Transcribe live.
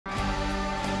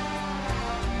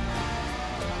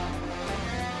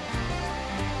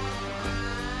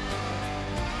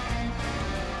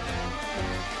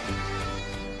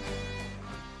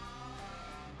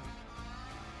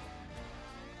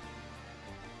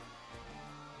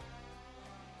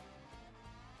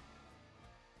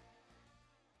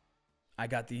I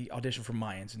got the audition for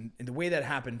Mayans. And the way that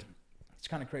happened, it's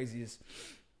kind of crazy, is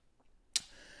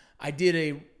I did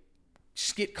a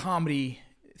skit comedy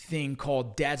thing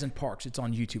called Dads in Parks. It's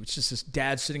on YouTube. It's just this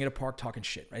dad sitting at a park talking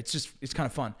shit, right? It's kind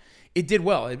of fun. It did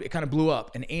well. It kind of blew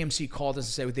up. And AMC called us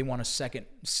and said they want a second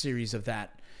series of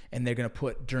that. And they're going to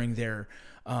put during their,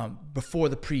 before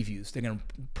the previews, they're going to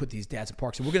put these Dads in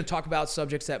Parks. And we're going to talk about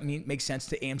subjects that make sense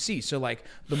to AMC. So like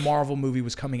the Marvel movie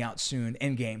was coming out soon,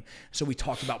 Endgame. So we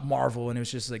talked about Marvel and it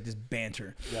was just like this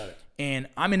banter. Got it. And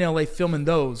I'm in LA filming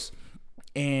those.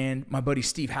 And my buddy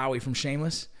Steve Howie from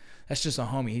Shameless, that's just a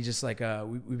homie. He's just like,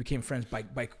 we became friends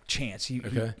by chance.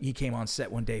 He came on set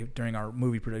one day during our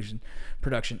movie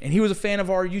production. And he was a fan of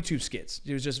our YouTube skits.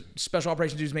 It was just special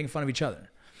operations dudes making fun of each other.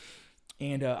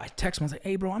 And I texted him, I was like,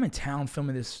 hey, bro, I'm in town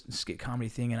filming this skit comedy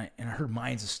thing, and I heard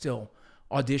Mayans is still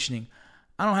auditioning.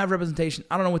 I don't have representation.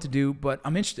 I don't know what to do, but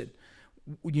I'm interested.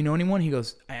 You know anyone? He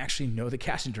goes, I actually know the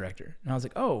casting director. And I was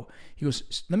like, oh. He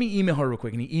goes, let me email her real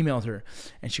quick. And he emailed her.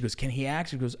 And she goes, can he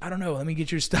act? He goes, I don't know. Let me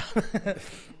get your stuff.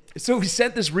 So we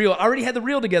sent this reel. I already had the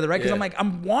reel together, right? Because I'm like,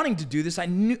 I'm wanting to do this. I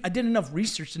did enough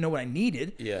research to know what I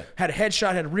needed. Yeah. Had a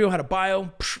headshot, had a reel, had a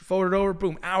bio, forwarded over,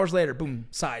 boom. Hours later, boom,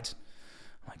 sides.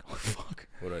 I'm like, oh, fuck.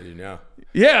 What do I do now?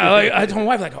 Yeah, like, I told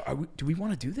my wife, like, do we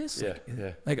want to do this?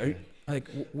 Yeah, Like,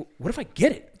 what if I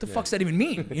get it? What the fuck's that even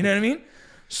mean? You know what I mean?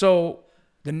 So,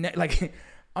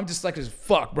 I'm just like as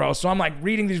fuck, bro. So I'm like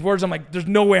reading these words. I'm like, there's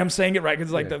no way I'm saying it right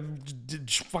because like the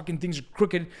fucking things are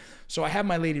crooked. So I have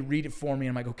my lady read it for me.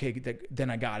 And I'm like, okay,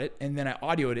 then I got it. And then I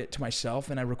audioed it to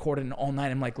myself and I recorded it all night.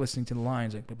 I'm like listening to the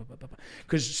lines, like,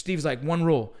 because Steve's like, one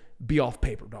rule, be off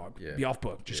paper, dog. Yeah. Be off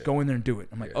book. Just go in there and do it.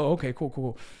 I'm like, oh, okay,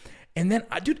 cool. And then,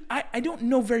 I don't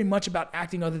know very much about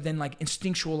acting other than like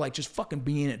instinctual, like just fucking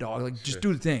be in it, dog. Like just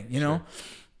do the thing, you know?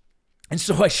 And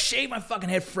so I shave my fucking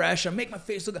head fresh. I make my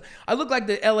face I look like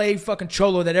the LA fucking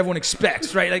cholo that everyone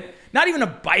expects, right? Like not even a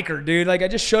biker, dude. Like I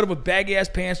just showed up with baggy ass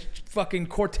pants, fucking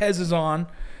Cortezes on.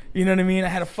 You know what I mean? I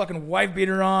had a fucking wife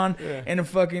beater on and a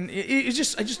fucking, I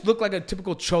just look like a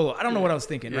typical cholo. I don't know what I was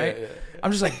thinking, right?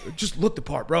 I'm just like, just look the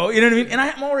part, bro. You know what I mean? And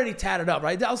I'm already tatted up,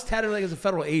 right? I was tatted like as a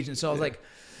federal agent. So I was like,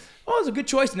 oh, it's a good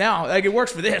choice now. Like it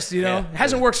works for this, you know? It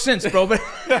hasn't worked since, bro, but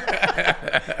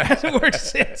hasn't worked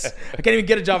since. I can't even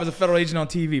get a job as a federal agent on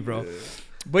TV, bro.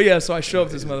 But yeah, so I show up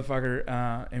to this motherfucker,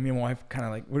 and me and my wife kind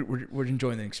of like, we're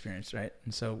enjoying the experience, right?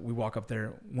 And so we walk up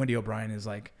there. Wendy O'Brien is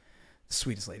like the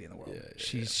sweetest lady in the world.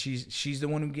 She's the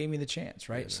one who gave me the chance,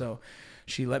 right? So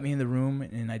she let me in the room,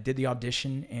 and I did the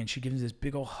audition, and she gives me this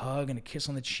big old hug and a kiss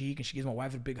on the cheek, and she gives my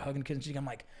wife a big hug and a kiss on the cheek. I'm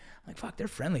like, fuck, they're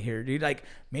friendly here, dude. Like,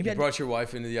 maybe you brought your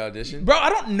wife into the audition? Bro, I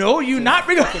don't know you. Not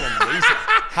really. Fucking amazing.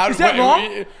 How is that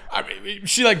wrong? I mean,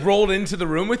 she like rolled into the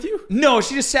room with you? No,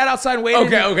 she just sat outside and waited.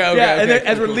 Okay. Yeah, and then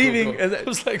as we're leaving, I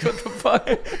was like, what the fuck?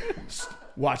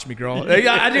 Watch me, girl.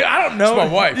 I don't know. It's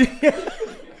my wife.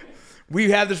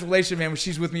 We have this relationship, man, where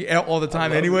she's with me all the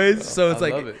time anyways. So it's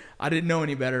like, I didn't know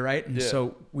any better, right? And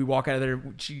so we walk out of there.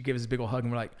 She gave us a big old hug,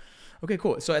 and we're like, okay,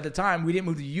 cool. So at the time, we didn't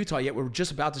move to Utah yet. We were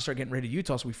just about to start getting ready to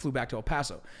Utah, so we flew back to El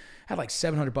Paso. I had like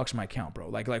 $700 in my account, bro.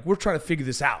 Like we're trying to figure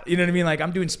this out. You know what I mean? Like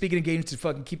I'm doing speaking engagements to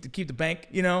fucking keep the bank,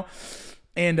 you know?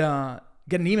 And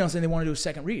get an email saying they want to do a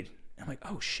second read. I'm like,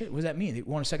 oh shit, what does that mean? They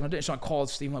want a second audition. So I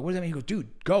called Steve. I'm like, what does that mean? He goes, dude,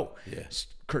 go. Yeah.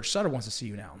 Kurt Sutter wants to see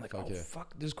you now. I'm like, oh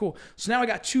fuck, this is cool. So now I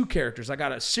got two characters. I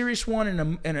got a serious one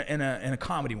and a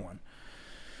comedy one.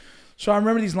 So I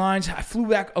remember these lines. I flew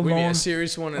back alone. A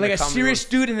serious one and like a serious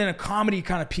dude and then a comedy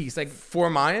kind of piece. Like for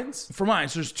Mayans? For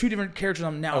Mayans. So there's two different characters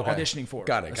I'm now auditioning for.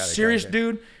 Got it. A serious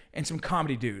dude and some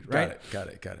comedy dude, right? Got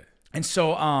it. And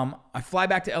so I fly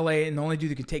back to LA, and the only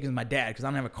dude that can take is my dad because I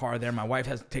don't have a car there. My wife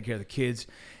has to take care of the kids,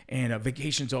 and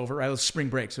vacation's over. Right, it was spring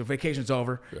break, so vacation's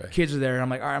over. Right. Kids are there. And I'm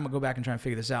like, all right, I'm gonna go back and try and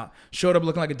figure this out. Showed up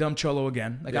looking like a dumb cholo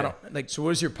again. Like I don't like. So what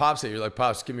does your pop say? You're like,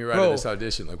 pops, give me a ride to this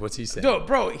audition. Like, what's he saying? No,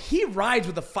 bro, he rides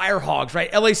with the Fire Hogs,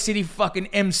 right? LA City fucking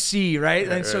MC, right?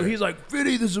 And so he's like,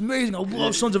 Vinny, this is amazing. I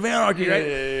love Sons of Anarchy, right?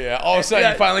 Yeah. All of a sudden,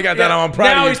 you finally got that. I'm proud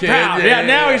now of you, he's kid. Proud.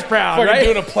 Now he's proud. Fucking right?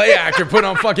 doing a play actor, putting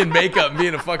on fucking makeup, and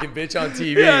being a fucking bitch on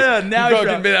TV. Now you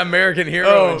fucking been an American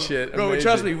hero and shit. Bro, amazing.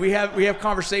 Trust me, we have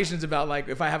conversations about like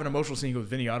if I have an emotional scene, he goes,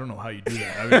 Vinny, I don't know how you do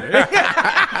that.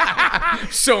 I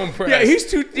mean, so impressed. Yeah, he's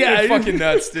too. Yeah, you're fucking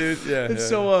nuts, dude. Yeah. And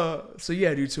so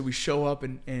yeah, dude. So we show up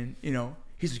and you know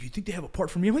he's like, you think they have a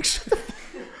part for me? I'm like, shut the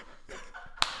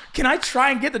can I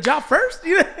try and get the job first?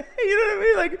 You know what I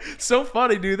mean? Like, so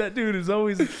funny, dude. That dude is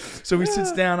always. So he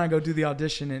sits down. I go do the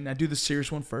audition and I do the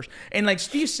serious one first. And like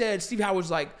Steve Howard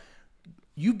was like,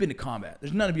 you've been to combat.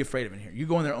 There's nothing to be afraid of in here. You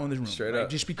go in there, own this room. Straight right? up.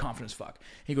 Just be confident as fuck.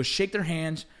 He goes, shake their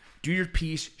hands, do your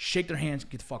piece, shake their hands,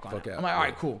 get the fuck on. I'm like, all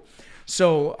right, cool.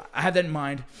 So I have that in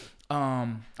mind.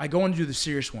 I go and do the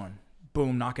serious one.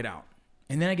 Boom, knock it out.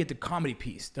 And then I get the comedy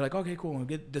piece. They're like, okay, cool. We'll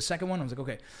get the second one. I was like,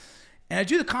 okay. And I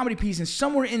do the comedy piece, and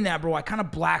somewhere in that, bro, I kind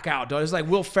of black out, dog. It's like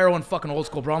Will Ferrell and fucking Old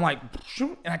School, bro. I'm like,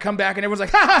 shoot. And I come back, and everyone's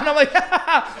like, ha, and I'm like,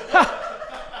 ha.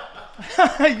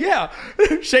 Yeah.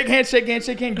 Shake hands, get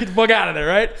the fuck out of there,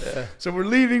 right? Yeah. So we're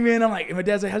leaving, man. I'm like, and my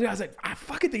dad's like, how's it? I was like, I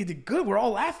fucking think it did good. We're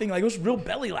all laughing. Like, it was real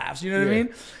belly laughs, you know what I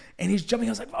mean? And he's jumping.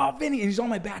 I was like, oh, Vinny. And he's on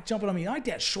my back jumping on me. And my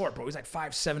dad's short, bro. He's like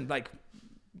 5'7", like,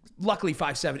 luckily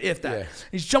 5'7", if that. Yeah.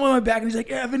 He's jumping on my back, and he's like,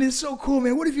 yeah, Vinny, it's so cool,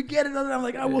 man. What if you get it? And I'm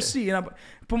like, we'll see. And I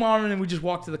put my arm in, and we just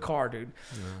walked to the car, dude.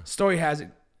 Yeah. Story has it,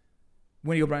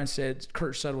 Winnie O'Brien said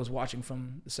Kurt Sutter was watching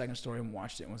from the second story and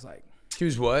watched it and was like, he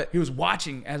was what? He was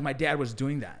watching as my dad was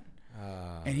doing that.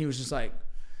 And he was just like,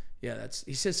 yeah,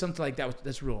 he said something like that.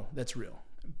 That's real. That's real.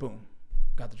 Boom.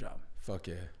 Got the job. Fuck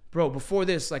yeah. Bro, before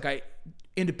this, like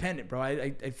independent, bro.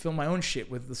 I film my own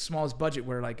shit with the smallest budget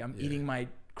where like I'm eating my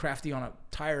crafty on a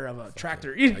tire of a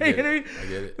tractor. You know what I mean? I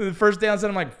get it. The first day on set,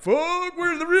 I'm like, fuck,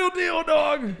 where's the real deal,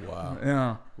 dog? Wow.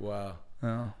 Yeah. Wow.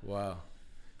 Yeah. Wow.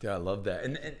 Yeah, I love that.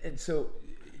 And so,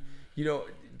 you know,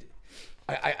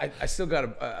 I still got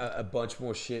a bunch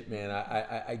more shit, man.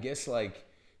 I guess like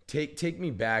take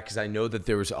me back, because I know that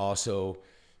there was also,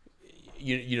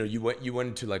 you know, you went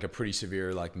into like a pretty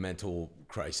severe like mental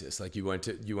crisis. Like you went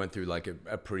through like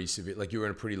a pretty severe, like you were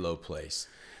in a pretty low place.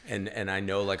 And I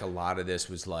know like a lot of this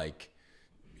was like,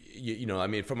 you know, I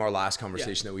mean, from our last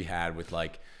conversation that we had with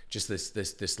like just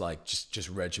this like just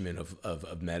regimen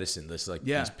of medicine, this like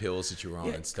these pills that you were on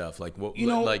and stuff. Like what, you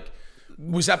know, like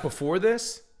was that before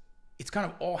this? It's kind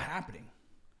of all happening.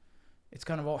 It's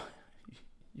kind of all.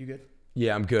 You good?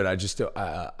 Yeah, I'm good. I just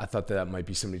I thought that might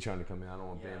be somebody trying to come in. I don't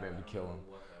want Bam Bam to kill him.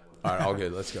 All right, all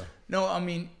good. Let's go. No, I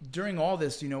mean, during all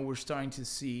this, you know, we're starting to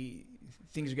see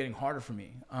things are getting harder for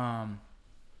me.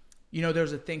 You know,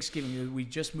 there's a Thanksgiving. We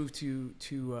just moved to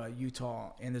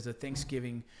Utah, and there's a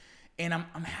Thanksgiving, and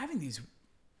I'm having these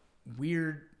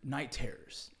weird night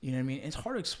terrors. You know what I mean? It's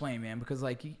hard to explain, man, because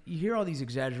like you hear all these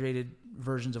exaggerated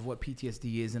versions of what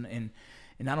PTSD is, and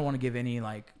I don't want to give any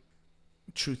like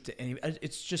truth to any.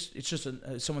 It's just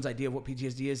someone's idea of what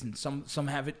PTSD is, and some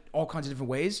have it all kinds of different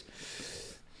ways.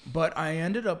 But I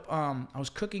ended up I was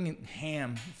cooking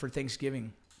ham for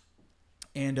Thanksgiving,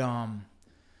 and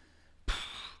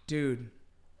dude,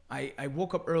 I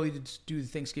woke up early to do the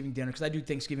Thanksgiving dinner because I do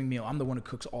Thanksgiving meal. I'm the one who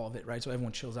cooks all of it, right? So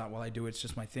everyone chills out while I do it. It's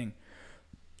just my thing.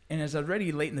 And as I was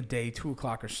ready late in the day, 2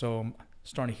 o'clock or so, I'm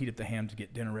starting to heat up the ham to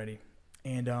get dinner ready.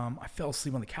 And I fell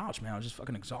asleep on the couch, man. I was just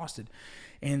fucking exhausted.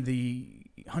 And the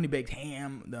honey-baked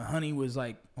ham, the honey was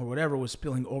like, or whatever, was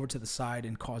spilling over to the side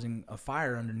and causing a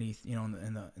fire underneath, you know,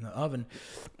 in the oven.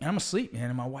 And I'm asleep, man.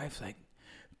 And my wife's like,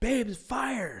 babe, it's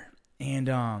fire. And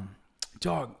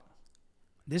dog,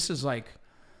 this is like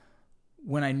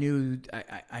when I knew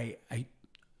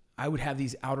I would have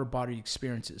these outer body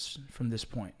experiences from this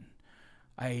point.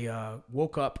 I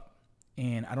woke up,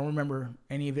 and I don't remember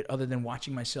any of it other than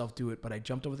watching myself do it, but I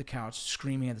jumped over the couch,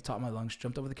 screaming at the top of my lungs,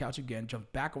 jumped over the couch again,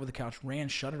 jumped back over the couch, ran,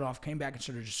 shut it off, came back and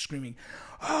started just screaming,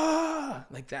 ah,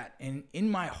 like that. And in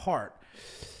my heart,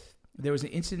 there was an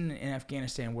incident in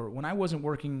Afghanistan where when I wasn't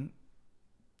working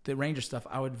the Ranger stuff,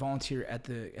 I would volunteer at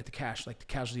the cache, like the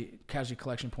casualty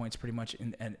collection points pretty much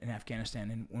in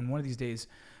Afghanistan. And when one of these days,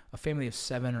 a family of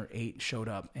 7 or 8 showed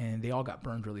up, and they all got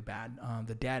burned really bad.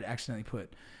 The dad accidentally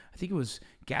put, I think it was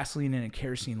gasoline in a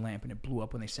kerosene lamp, and it blew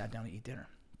up when they sat down to eat dinner.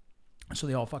 So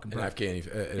they all fucking burned. An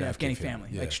Afghani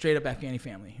family. Like straight up Afghani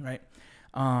family, right?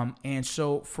 And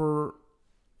so for,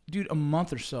 dude, a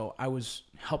month or so, I was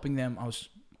helping them. I was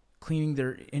cleaning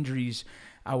their injuries.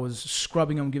 I was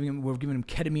scrubbing them, we're giving them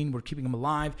ketamine, we're keeping them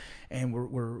alive, and we're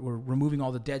removing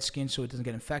all the dead skin so it doesn't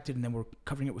get infected, and then we're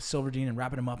covering it with Silverdine and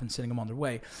wrapping them up and sending them on their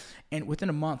way. And within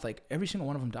a month, like every single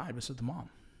one of them died besides the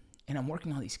mom. And I'm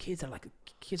working on these kids that are like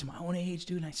kids my own age,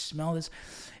 dude, and I smell this.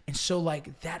 And so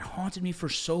like that haunted me for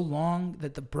so long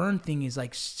that the burn thing is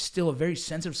like still a very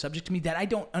sensitive subject to me that I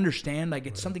don't understand. Like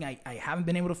it's something I haven't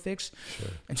been able to fix. Sure.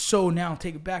 And so now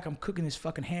take it back. I'm cooking this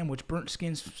fucking ham, which burnt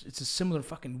skins. It's a similar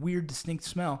fucking weird, distinct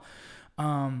smell.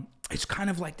 It's kind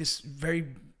of like this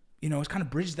very, you know, it's kind of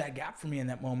bridged that gap for me in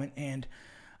that moment. And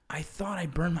I thought I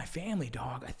burned my family,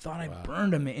 dog. I thought I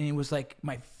burned them. And it was like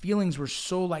my feelings were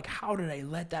so like, how did I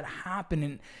let that happen?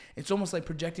 And it's almost like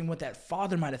projecting what that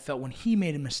father might have felt when he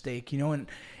made a mistake, you know? And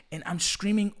I'm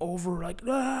screaming over like,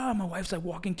 ah, my wife's like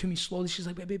walking to me slowly. She's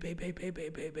like, babe.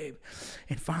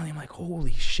 And finally I'm like,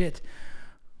 holy shit.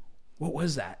 What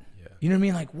was that? Yeah. You know what I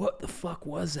mean? Like, what the fuck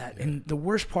was that? Yeah. And the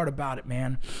worst part about it,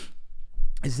 man,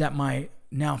 is that my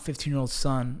now 15-year-old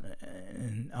son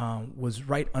was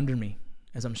right under me.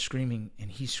 as I'm screaming, and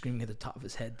he's screaming at the top of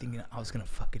his head, thinking I was gonna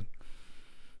fucking.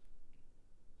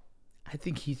 I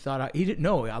think he thought he didn't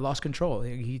know I lost control.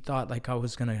 He thought like I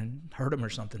was gonna hurt him or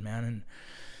something, man,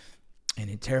 and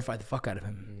it terrified the fuck out of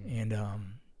him. And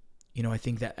you know, I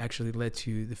think that actually led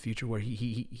to the future where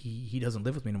he doesn't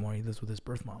live with me anymore. He lives with his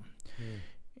birth mom,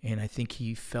 and I think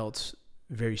he felt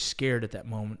very scared at that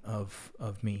moment of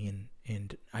me,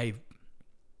 and I.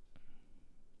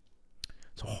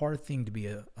 It's a hard thing to be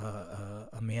a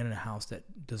man in a house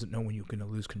that doesn't know when you're gonna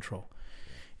lose control.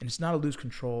 And it's not a lose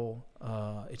control.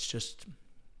 It's just,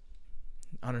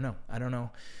 I don't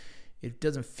know. It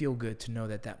doesn't feel good to know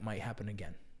that that might happen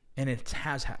again. And it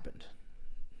has happened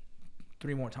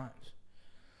 3 more times.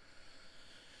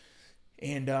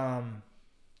 And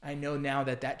I know now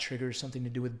that that triggers something to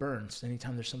do with burns.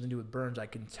 Anytime there's something to do with burns, I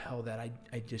can tell that I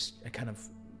kind of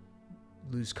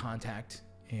lose contact,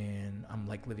 and I'm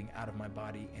like living out of my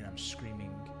body, and I'm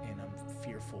screaming, and I'm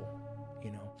fearful, you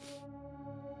know.